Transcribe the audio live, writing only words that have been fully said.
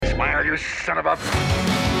Smile, you son of a... Well,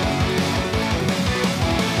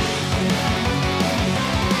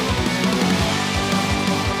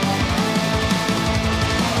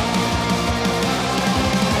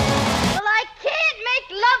 I can't make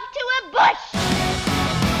love to a bush!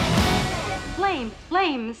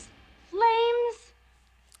 Flames.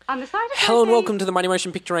 On the side of Hello my and face. welcome to the Mighty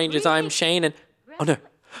Motion Picture Rangers. I'm Shane and... Oh no.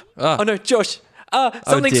 Ah. Oh no, Josh.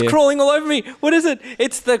 Something's dear. crawling all over me. What is it?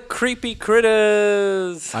 It's the creepy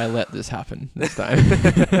critters. I let this happen this time.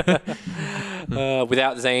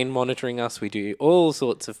 Without Zane monitoring us, we do all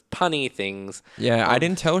sorts of punny things. Yeah, I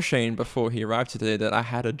didn't tell Shane before he arrived today that I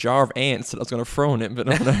had a jar of ants that I was going to throw on him, but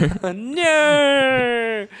no.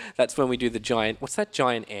 No! That's when we do the giant... What's that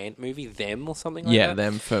giant ant movie? Them or something like Yeah, that?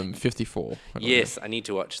 them from 54. I believe. Yes, I need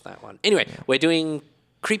to watch that one. Anyway, we're doing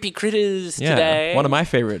creepy critters Yeah, today. one of my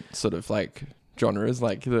favorite sort of like genres.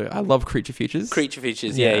 Like I love creature features. Creature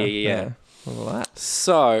features, yeah. All of that.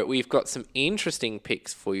 So, we've got some interesting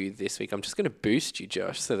picks for you this week. I'm just going to boost you,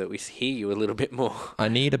 Josh, so that we hear you a little bit more. I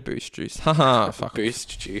need a boost juice. Haha, fuck.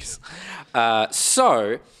 Boost juice.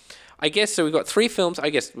 So, I guess, so we've got 3 films. I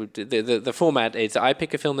guess the format is I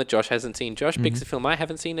pick a film that Josh hasn't seen, Josh picks a film I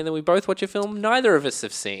haven't seen, and then we both watch a film neither of us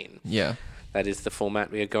have seen. Yeah. That is the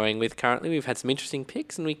format we are going with currently. We've had some interesting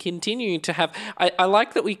picks, and we continue to have... I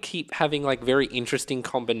like that we keep having, like, very interesting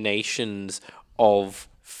combinations of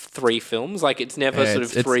 3 films. Like, it's never Yeah, sort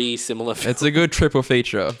of 3 similar films. It's a good triple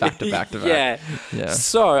feature, back to back to back. Yeah. Yeah.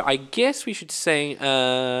 So I guess we should say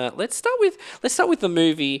let's start with the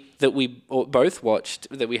movie that we both watched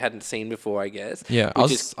that we hadn't seen before. I guess. Yeah, I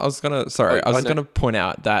was gonna point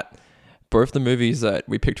out that both the movies that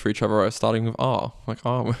we picked for each other are starting with R, and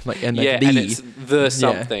and it's the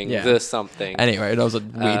something. Anyway, that was a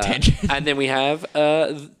weird tangent. And then we have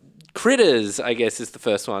Critters. I guess is the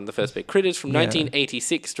first one, the first bit. Critters from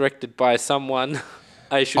 1986, directed by someone.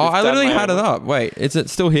 I literally had it up. Wait, is it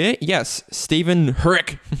still here? Yes, Stephen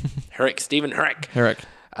Herek. Stephen Herek.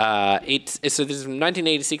 So this is from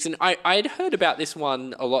 1986, and I'd heard about this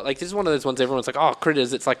one a lot. Like, this is one of those ones everyone's like, oh,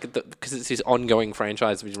 Critters. It's like, because it's this ongoing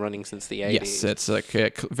franchise which is running since the 80s. Yes, it's like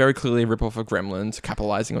very clearly a rip-off of Gremlins,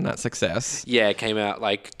 capitalizing on that success. Yeah, it came out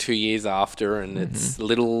like 2 years after, and it's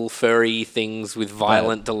little furry things with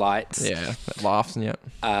violent delights. Yeah, that laughs and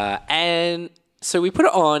And so we put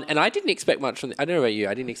it on, and I didn't expect much from I don't know about you.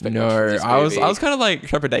 I didn't expect much from this movie. I was kind of like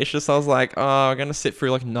trepidatious. I was like, I'm going to sit through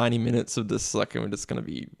like 90 minutes of this, like, and it's going to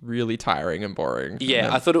be really tiring and boring. Yeah,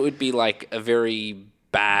 And I thought it would be like a very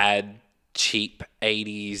bad, cheap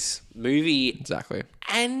 80s movie. Exactly.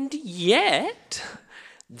 And yet,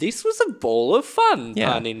 this was a ball of fun,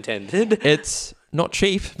 pun intended. It's not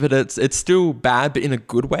cheap, but it's still bad, but in a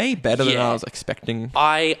good way, better than I was expecting.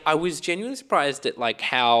 I was genuinely surprised at like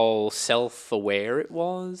how self-aware it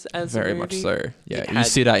was as Very a movie. much so. Yeah, It you had-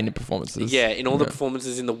 see that in the performances. Yeah, in all the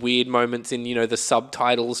performances, in the weird moments, in, the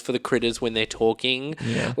subtitles for the critters when they're talking.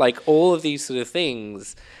 Yeah. Like, all of these sort of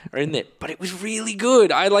things are in there. But it was really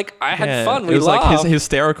good. I had fun. We it was laughed. like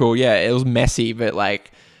hysterical. Yeah, it was messy, but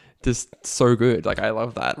like just so good. Like, I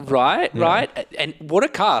love that. Right. And what a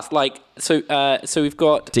cast. Like, so we've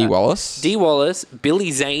got... Dee Wallace. Dee Wallace.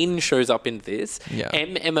 Billy Zane shows up in this. Yeah.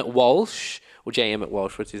 Emmett Walsh. Or J. Emmett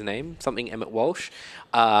Walsh, what's his name? Something Emmett Walsh.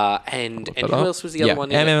 And who else was the other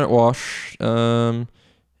one? Emmett Walsh.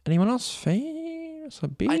 Anyone else famous?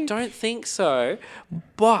 I don't think so.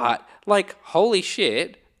 But, like, holy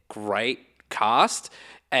shit, great cast.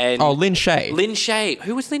 And Lynn Shay. Lynn Shay.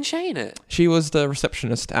 Who was Lynn Shay in it? She was the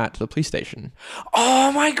receptionist at the police station.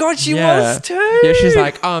 Oh my god, she was too. Yeah, she's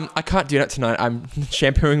like, I can't do that tonight. I'm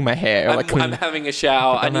shampooing my hair. I'm having a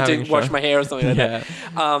shower. I need to wash my hair or something like Yeah.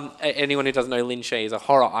 that. Anyone who doesn't know, Lynn Shay is a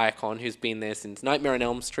horror icon who's been there since Nightmare on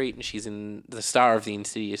Elm Street, and she's in the star of the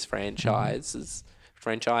Insidious franchises.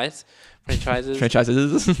 Franchises.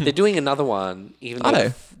 They're doing another one, even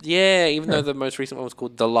though though the most recent one was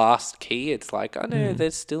called The Last Key. It's like, I know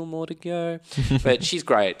there's still more to go, but she's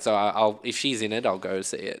great. So I'll if she's in it, I'll go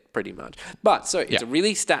see it pretty much. But so it's a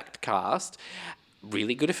really stacked cast,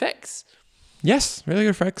 really good effects. Yes, really good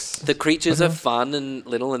effects. The creatures are fun and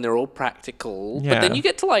little, and they're all practical. Yeah. But then you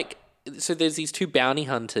get to like. So there's these 2 bounty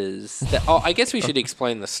hunters that... I guess we should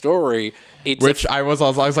explain the story. I was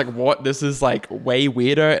like, what? This is like way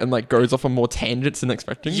weirder and like goes off on more tangents than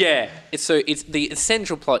expecting. Yeah. It's the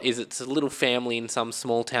essential plot is it's a little family in some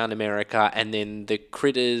small town America, and then the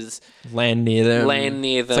critters land near them.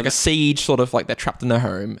 It's like a siege, sort of like they're trapped in their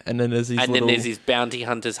home, and then there's these bounty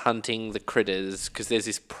hunters hunting the critters because there's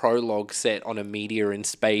this prologue set on a meteor in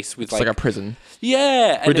space with it's like a prison.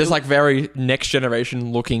 Yeah. With this like very next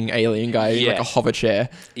generation looking aliens alien guy in like a hover chair.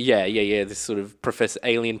 Yeah. This sort of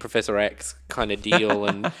alien Professor X kind of deal,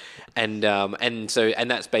 and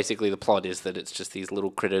that's basically the plot, is that it's just these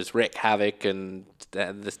little critters wreak havoc, and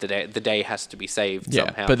the day has to be saved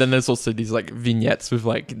somehow. But then there's also these like vignettes with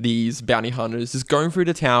like these bounty hunters just going through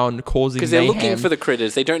the town causing because they're looking for the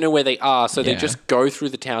critters. They don't know where they are, so they just go through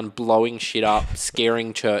the town, blowing shit up,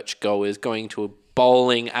 scaring churchgoers, going to a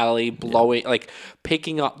bowling alley, like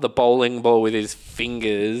picking up the bowling ball with his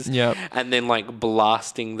fingers, and then like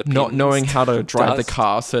blasting the pins. Not knowing how to drive the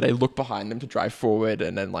car, so they look behind them to drive forward,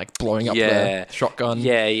 and then like blowing up the shotgun.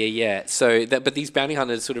 Yeah. So but these bounty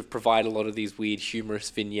hunters sort of provide a lot of these weird humorous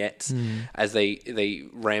vignettes as they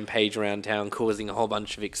rampage around town, causing a whole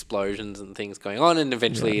bunch of explosions and things going on, and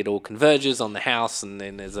eventually it all converges on the house, and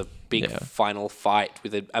then there's a big final fight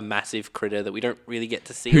with a massive critter that we don't really get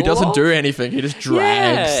to see. Who doesn't do anything? He just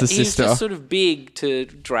drags the sister. He's just sort of big to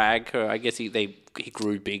drag her. I guess he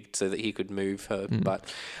grew big so that he could move her. But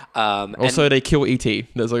also they kill E.T.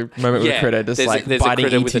 There's a moment with a critter just there's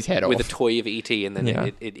biting E.T.'s head off with a toy of E.T. and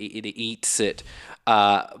then it eats it.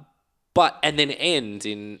 And then it ends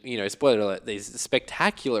in, spoiler alert, there's a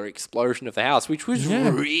spectacular explosion of the house, which was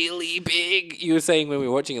really big. You were saying when we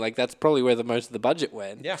were watching it, like, that's probably where the most of the budget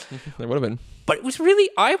went. Yeah, it would have been. But it was really,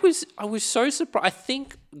 I was so surprised. I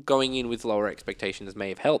think going in with lower expectations may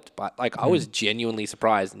have helped, but like I was genuinely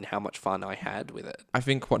surprised in how much fun I had with it. I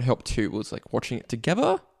think what helped too was like watching it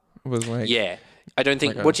together was like... Yeah. I don't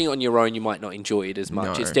think watching it on your own, you might not enjoy it as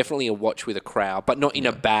much. No. It's definitely a watch with a crowd, but not in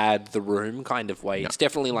a bad The Room kind of way. No. It's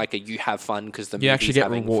definitely like you have fun because the movie's actually get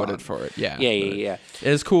having rewarded fun. for it. Yeah.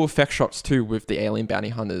 There's cool effect shots too with the alien bounty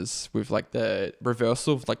hunters with like the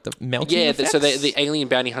reversal of like the melting effects. So the alien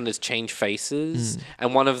bounty hunters change faces,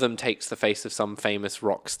 and one of them takes the face of some famous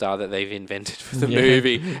rock star that they've invented for the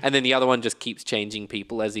movie, and then the other one just keeps changing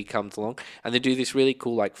people as he comes along, and they do this really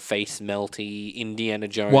cool like face melty Indiana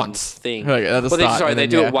Jones thing. They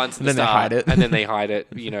do it once at the start, they hide it. And then they hide it,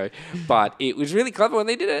 But it was really clever when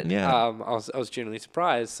they did it. Yeah. I was genuinely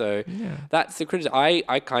surprised. So that's the criticism.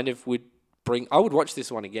 I kind of would I would watch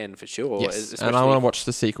this one again for sure. Yes, and I want to watch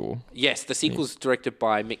the sequel. Yes, the sequel's directed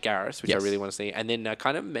by Mick Garris, which I really want to see. And then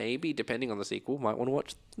kind of maybe, depending on the sequel, might want to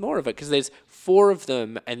watch more of it because there's 4 of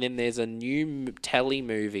them, and then there's a new telly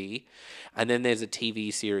movie, and then there's a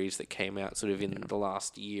TV series that came out sort of in the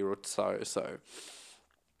last year or so. So...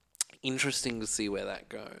 interesting to see where that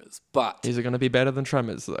goes. But is it going to be better than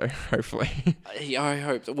Tremors though? Hopefully. Yeah, I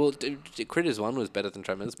hope so. Well, Critters 1 was better than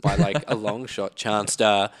Tremors by like a long shot.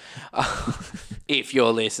 Chancellor, if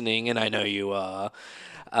you're listening, and I know you are.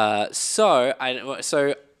 So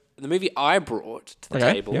the movie I brought to the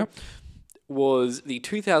table was the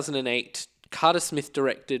 2008 Carter Smith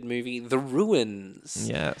directed movie The Ruins.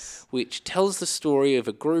 Yes. Which tells the story of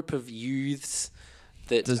a group of youths.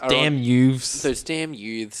 Those damn youths.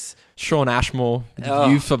 Shawn Ashmore,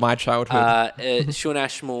 youth of my childhood. Shawn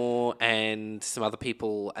Ashmore and some other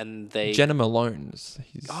people, and they... Jenna Malone.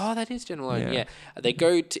 That is Jenna Malone, yeah.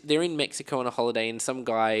 They're in Mexico on a holiday, and some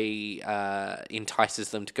guy entices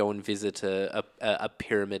them to go and visit a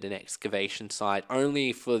pyramid and excavation site,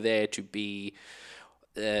 only for there to be...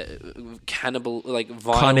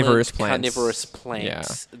 carnivorous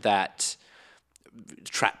plants that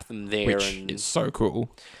trap them there, which is so cool.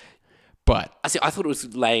 But I thought it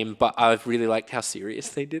was lame, but I really liked how serious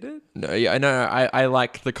they did it. I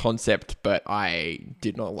like the concept, but I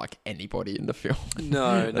did not like anybody in the film.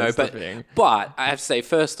 No, but I have to say,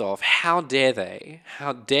 first off, how dare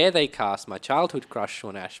they cast my childhood crush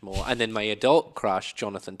Shawn Ashmore and then my adult crush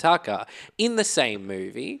Jonathan Tucker in the same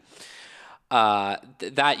movie?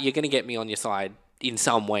 That you're going to get me on your side in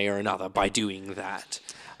some way or another by doing that.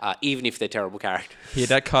 Even if they're terrible characters. Hear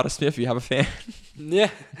that, Carter Smith? You have a fan? Yeah.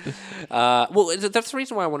 Well, that's the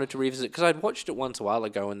reason why I wanted to revisit, because I'd watched it once a while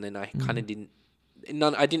ago, and then I kind of didn't...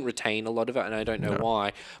 I didn't retain a lot of it, and I don't know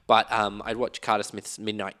why. But I'd watched Carter Smith's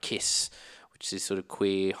Midnight Kiss, which is this sort of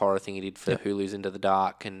queer horror thing he did for Hulu's Into the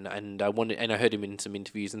Dark, and I heard him in some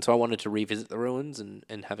interviews, and so I wanted to revisit The Ruins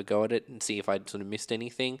and have a go at it and see if I'd sort of missed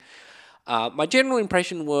anything. My general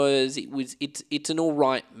impression was it's an all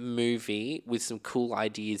right movie with some cool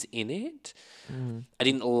ideas in it. I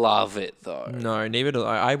didn't love it though. No, neither did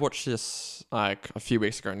I. I watched this like a few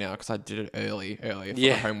weeks ago now because I did it early for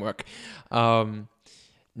the homework.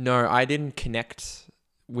 No, I didn't connect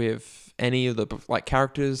with any of the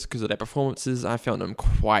characters because of their performances. I found them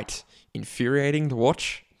quite infuriating to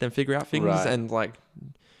watch them figure out things and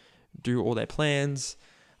do all their plans.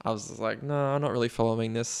 I was just like, no, I'm not really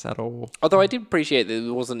following this at all. Although I did appreciate that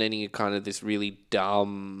there wasn't any kind of this really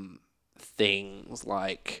dumb things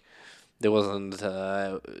like There wasn't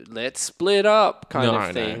let's split up kind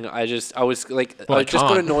of thing. No. I was like, I just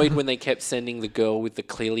got annoyed when they kept sending the girl with the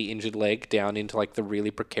clearly injured leg down into like the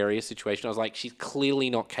really precarious situation. I was like, she's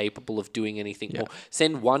clearly not capable of doing anything more.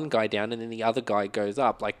 Send one guy down and then the other guy goes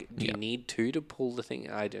up. Like, do you need two to pull the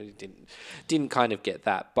thing? I didn't kind of get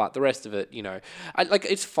that, but the rest of it,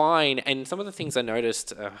 it's fine. And some of the things I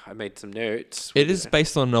noticed, I made some notes. It is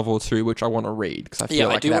based on a novel too, which I want to read because I feel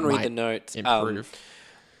like I do want to read the notes. Improve.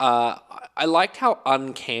 I liked how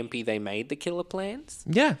uncampy they made the killer plants.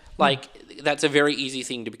 Yeah. That's a very easy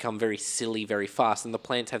thing to become very silly very fast. And the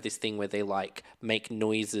plants have this thing where they like make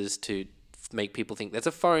noises to make people think there's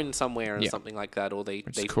a phone somewhere and something like that. Or they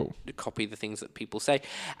copy the things that people say.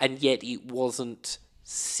 And yet it wasn't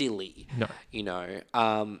silly. No.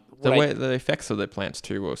 The effects of the plants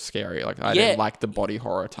too were scary. Like I didn't like the body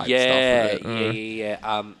horror type stuff.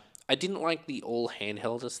 Yeah. I didn't like the all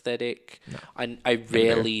handheld aesthetic. No. I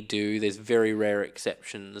rarely do. There's very rare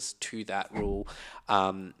exceptions to that rule.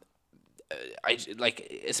 I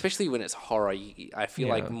like, especially when it's horror. I feel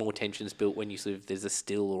like more tension's built when there's a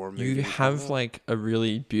still or a movie. You have like a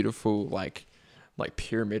really beautiful like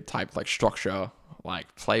pyramid type like structure.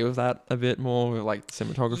 Like play with that a bit more with like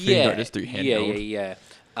cinematography. Don't just do handheld.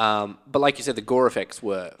 But like you said, the gore effects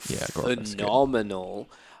were phenomenal.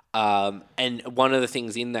 And one of the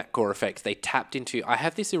things in that gore effects they tapped into, I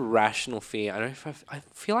have this irrational fear. I don't know if I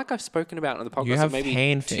feel like I've spoken about it on the podcast. You have maybe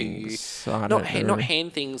hand things. Not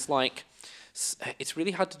hand things. Like, it's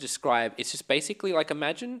really hard to describe. It's just basically like,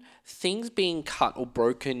 imagine things being cut or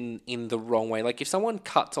broken in the wrong way. Like if someone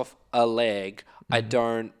cuts off a leg, I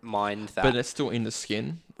don't mind that. But it's still in the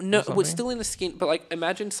skin? No, it's still in the skin, but like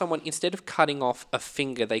imagine someone, instead of cutting off a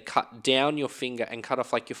finger, they cut down your finger and cut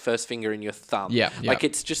off like your first finger and your thumb. Yeah. Like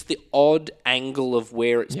it's just the odd angle of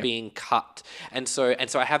where it's being cut. And so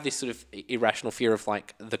I have this sort of irrational fear of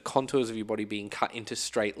like the contours of your body being cut into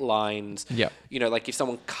straight lines. Yeah. Like if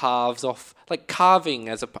someone carves off, like carving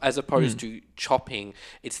as opposed to chopping,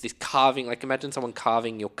 it's this carving. Like imagine someone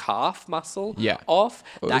carving your calf muscle off.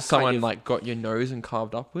 Or that someone like got your nose and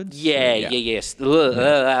carved upwards. Yes.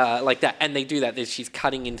 Like that, and they do that. She's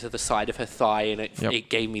cutting into the side of her thigh, and it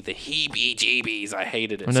gave me the heebie-jeebies. I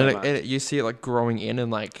hated it and so then much. You see it like growing in and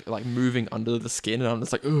like moving under the skin, and I'm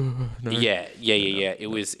just like, oh no. Yeah. It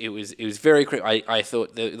was very quick. I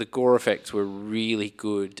thought the gore effects were really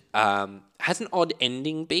good. Has an odd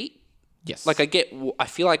ending beat. Yes. Like I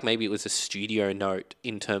feel like maybe it was a studio note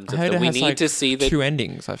in terms of that we need like to see the two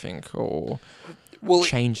endings, I think, or.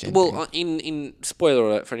 Changed ending. Well, in spoiler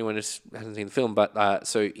alert for anyone who hasn't seen the film, but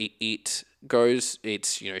so it goes.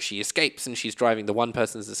 It's she escapes and she's driving. The one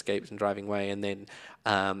person's escapes and driving away, and then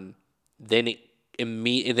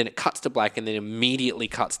it cuts to black, and then immediately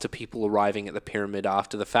cuts to people arriving at the pyramid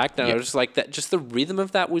after the fact. And I was just like that. Just the rhythm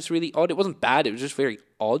of that was really odd. It wasn't bad. It was just very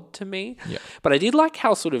odd to me. Yeah. But I did like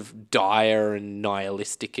how sort of dire and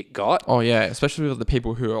nihilistic it got. Oh yeah, especially with the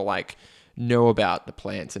people who are like. Know about the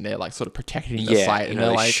plants and they're like sort of protecting the site and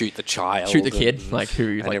they're like shoot the child, shoot the kid, like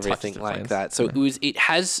who and like everything like plants. that. So it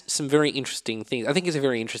has some very interesting things. I think it's a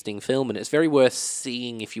very interesting film, and it's very worth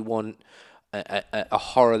seeing if you want a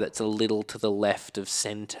horror that's a little to the left of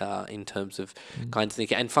center in terms of kinds of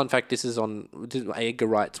things. And fun fact, this is Edgar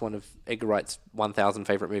Wright's one of Edgar Wright's 1,000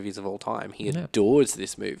 favorite movies of all time. He adores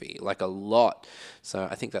this movie like a lot. So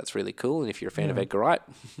I think that's really cool. And if you're a fan of Edgar Wright,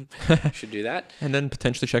 you should do that. And then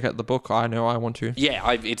potentially check out the book. I know I want to.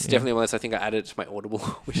 Yeah, it's definitely one of those. I think I added it to my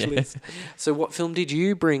Audible wish list. So what film did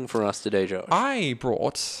you bring for us today, Josh? I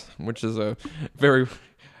brought, which is a very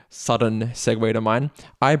sudden segue to mine,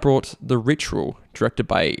 I brought The Ritual, directed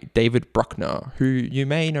by David Bruckner, who you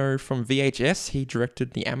may know from VHS. He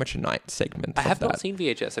directed the Amateur Night segment. I have not seen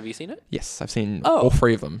VHS. Have you seen it? Yes, I've seen all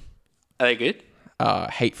three of them. Are they good?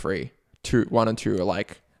 Hate free. 1 and 2 are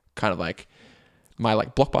like kind of like my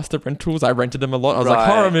like Blockbuster rentals. I rented them a lot. I was like,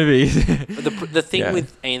 horror movies. The thing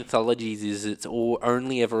with anthologies is it's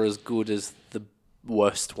only ever as good as the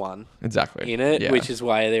worst one. Exactly. In it, which is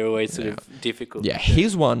why they're always sort of difficult. Yeah,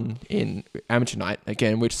 his one in Amateur Night,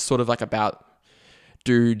 again, which is sort of like about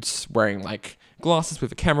dudes wearing like glasses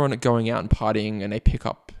with a camera on it going out and partying, and they pick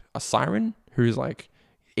up a siren who's like,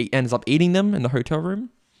 ends up eating them in the hotel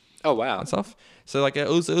room. Oh, wow. And stuff. So like it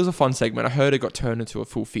was a fun segment. I heard it got turned into a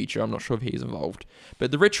full feature. I'm not sure if he's involved.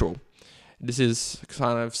 But The Ritual, this is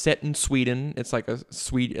kind of set in Sweden. It's like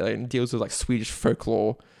it deals with like Swedish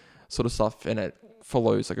folklore sort of stuff, and it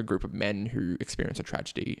follows like a group of men who experience a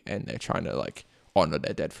tragedy, and they're trying to like honor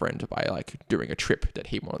their dead friend by like doing a trip that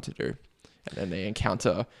he wanted to do. And then they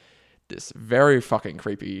encounter this very fucking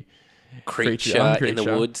creepy creature in the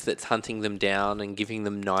woods that's hunting them down and giving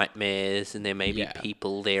them nightmares, and there may be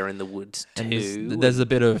people there in the woods too. And there's a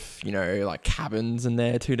bit of, like cabins in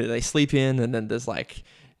there too that they sleep in, and then there's like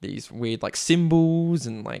these weird like symbols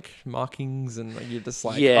and like markings, and like, you're just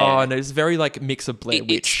like, oh, and it's very like mix of Blair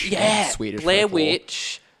Witch and Swedish Blair folklore.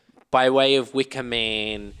 Witch by way of Wicker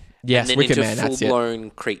Man. Yes, and then Wicker into Man, that's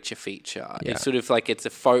full-blown creature feature. Yeah. It's sort of like it's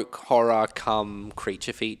a folk horror come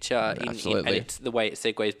creature feature. Absolutely. And it's the way it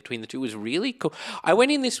segues between the two was really cool. I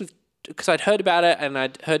went in this because I'd heard about it and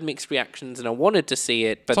I'd heard mixed reactions and I wanted to see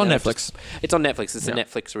it. But it's on Netflix. It's on Netflix. It's a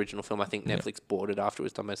Netflix original film. I think Netflix bought it after it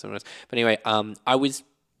was done by someone else. But anyway, I was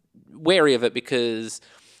wary of it because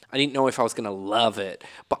I didn't know if I was going to love it,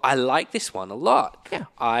 but I like this one a lot. Yeah.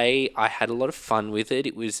 I had a lot of fun with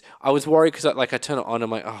it. I was worried because I turn it on and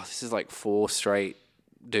I'm like, oh, this is like 4 straight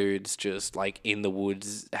dudes just like in the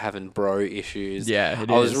woods having bro issues. Yeah,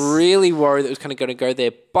 I was really worried that it was kind of going to go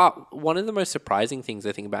there. But one of the most surprising things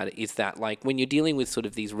I think about it is that like when you're dealing with sort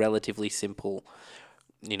of these relatively simple,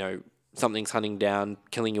 something's hunting down,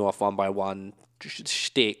 killing you off one by one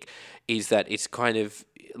shtick, is that it's kind of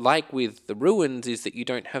like with The Ruins, is that you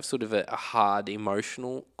don't have sort of a hard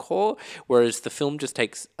emotional core, whereas the film just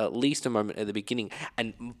takes at least a moment at the beginning.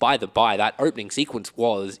 And by the by, that opening sequence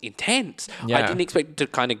was intense. Yeah. I didn't expect it to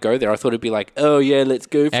kind of go there. I thought it'd be like, oh yeah, let's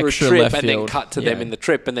go for Extra a trip, left and then field. cut to them in the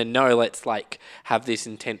trip, and then no, let's like have this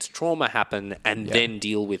intense trauma happen and then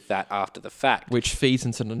deal with that after the fact. Which feeds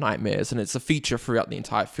into the nightmares, and it's a feature throughout the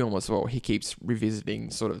entire film as well. He keeps revisiting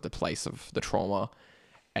sort of the place of the trauma,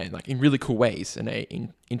 and like in really cool ways, and they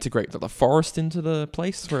integrate the forest into the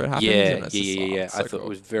place where it happens. Yeah. So I thought cool. it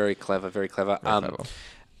was very clever, very clever. Very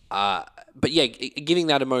clever. But yeah, giving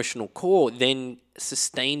that emotional core then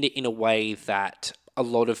sustained it in a way that a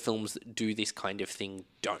lot of films that do this kind of thing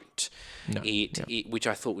don't. Which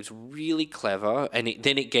I thought was really clever, and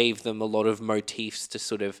then it gave them a lot of motifs to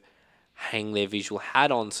sort of hang their visual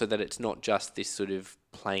hat on, so that it's not just this sort of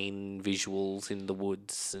plain visuals in the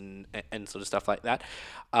woods and sort of stuff like that.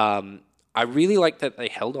 I really like that they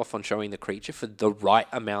held off on showing the creature for the right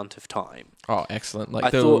amount of time. Oh, excellent!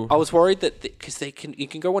 Like I was worried that because you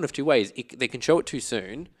can go one of two ways. They can show it too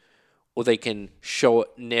soon, or they can show it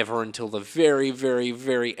never until the very, very,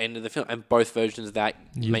 very end of the film. And both versions of that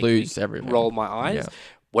make me roll my eyes. Yeah.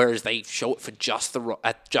 Whereas they show it for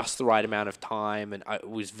at just the right amount of time, and it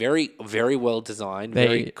was very, very well designed,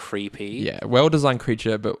 very creepy. Yeah, well designed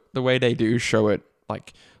creature, but the way they do show it,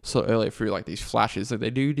 like so earlier through like these flashes, so they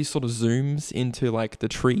do these sort of zooms into like the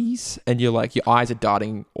trees, and you're like your eyes are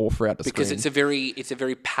darting all throughout the screen because it's a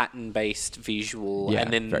very pattern based visual,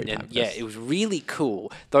 and it was really cool.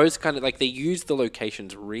 Those kind of like they used the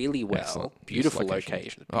locations really well. Excellent. Beautiful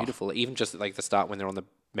locations, beautiful. Even just like the start when they're on the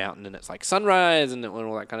mountain and it's like sunrise and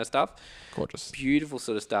all that kind of stuff. Gorgeous. Beautiful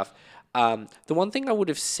sort of stuff. The one thing I would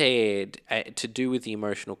have said to do with the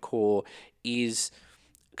emotional core is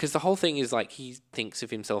because the whole thing is like he thinks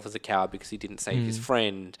of himself as a coward because he didn't save his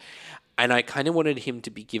friend. And I kind of wanted him to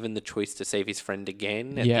be given the choice to save his friend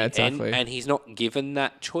again at the end. And he's not given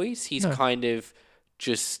that choice. He's kind of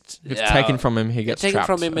just... It's taken from him, he gets trapped. Taken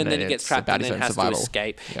from him and then he gets trapped and then has to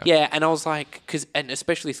escape. Yeah, and I was like... and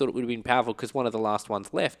especially thought it would have been powerful because one of the last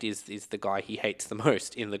ones left is the guy he hates the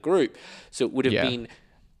most in the group. So it would have been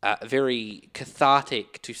very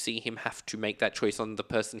cathartic to see him have to make that choice on the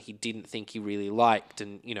person he didn't think he really liked.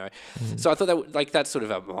 And, so I thought that's sort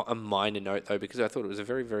of a minor note though, because I thought it was a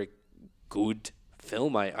very, very good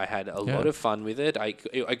film. I had a lot of fun with it.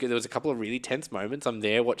 There was a couple of really tense moments. I'm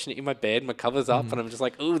there watching it in my bed, my cover's up, and I'm just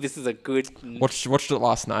like, "Oh, this is a good watched it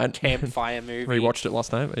last night. Campfire movie." Rewatched it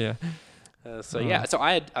last night, but yeah. So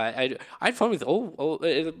I had fun with all.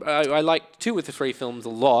 I liked 2 of the 3 films a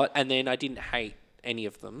lot, and then I didn't hate any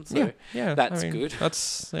of them. So that's good.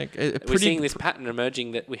 That's like we're seeing this pattern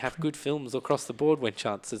emerging that we have good films across the board when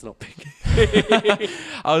chance is not picking.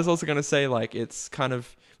 I was also going to say like it's kind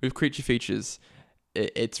of with creature features.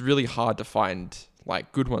 It's really hard to find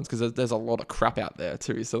like good ones because there's a lot of crap out there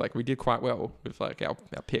too. So like we did quite well with like our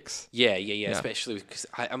picks. Yeah. Especially because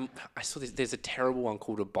I saw there's a terrible one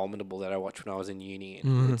called Abominable that I watched when I was in uni,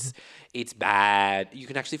 and it's bad. You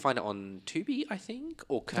can actually find it on Tubi, I think,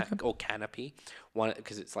 or Canopy. One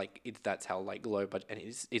because that's how like low budget, and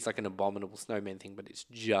it's like an abominable snowman thing, but it's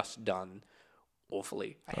just done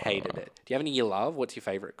awfully. I hated it. Do you have any you love? What's your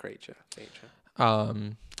favorite creature?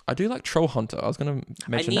 I do like Troll Hunter. I was going to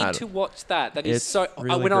mention that. I need to watch that. That is so... Really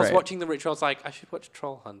when great. I was watching The Ritual, I was like, I should watch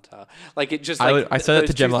Troll Hunter. Like, it just... I said it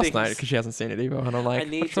to Jem last night because she hasn't seen it either. And I'm like... I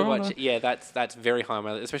need to watch it. Yeah, that's very high on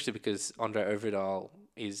my list, especially because Andre Overdahl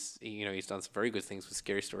is... he's done some very good things with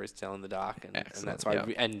Scary Stories to Tell in the Dark. And that's why...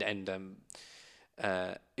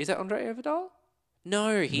 Is that Andre Overdal?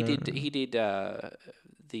 No, he did. He did the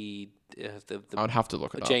I would have to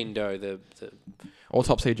look it up. Jane Doe, the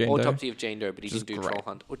Autopsy of Jane Doe. Autopsy of Jane Doe, but he didn't do Troll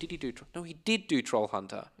Hunter. Or did he do? No, he did do Troll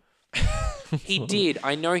Hunter. He did.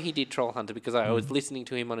 I know he did Troll Hunter because I was listening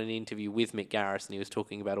to him on an interview with Mick Garris, and he was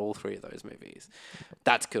talking about all three of those movies.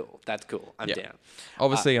 That's cool. I'm down.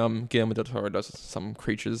 Obviously, Guillermo del Toro does some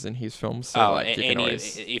creatures in his films. So if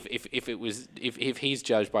he's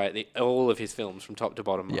judged by all of his films from top to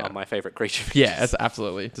bottom are my favorite creature features. Yeah, it's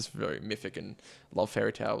absolutely just very mythic and love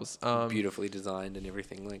fairy tales. Beautifully designed and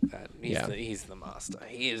everything like that. He's the master.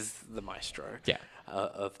 He is the maestro. Yeah.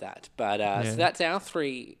 Of that, but so that's our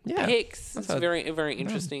three picks. It's a very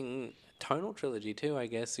interesting tonal trilogy too, I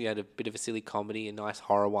guess. You had a bit of a silly comedy, a nice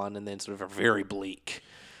horror one, and then sort of a very bleak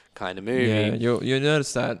kind of movie. Yeah, you'll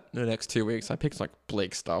notice that in the next 2 weeks I picked like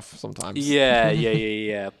bleak stuff sometimes.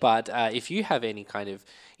 Yeah. But if you have any kind of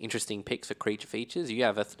interesting picks for creature features, you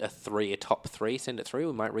have a top three, send it through.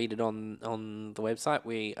 We might read it on the website.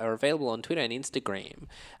 We are available on Twitter and Instagram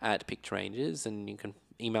at Picture Rangers, and you can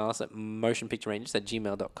email us at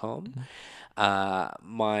motionpicturerangers@gmail.com.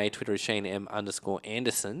 My Twitter is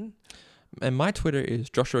Shane_M_Anderson. And my Twitter is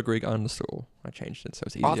Joshua Grigg _. I changed it so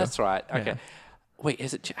it's easier. Oh, that's right. Okay. Yeah. Wait,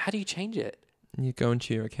 is it? How do you change it? You go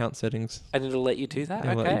into your account settings. And it'll let you do that?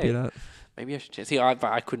 It'll let you do that. Maybe I should see.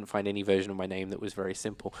 I couldn't find any version of my name that was very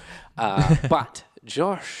simple. But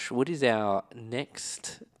Josh, what is our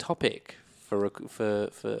next topic for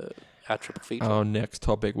our triple feature? Our next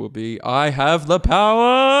topic will be I have the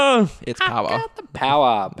power. It's power. I got the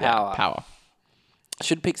power. Yeah, power. I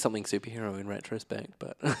should pick something superhero in retrospect,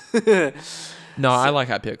 but no, I like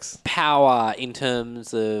our picks. Power in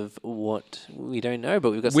terms of what we don't know, but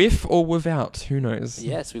we've got with or without, who knows?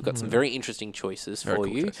 Yes, we've got some very interesting choices for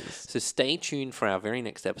you. So stay tuned for our very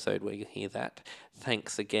next episode where you hear that.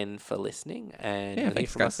 Thanks again for listening, and you'll hear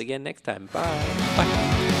from us again next time. Bye.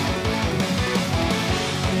 Bye.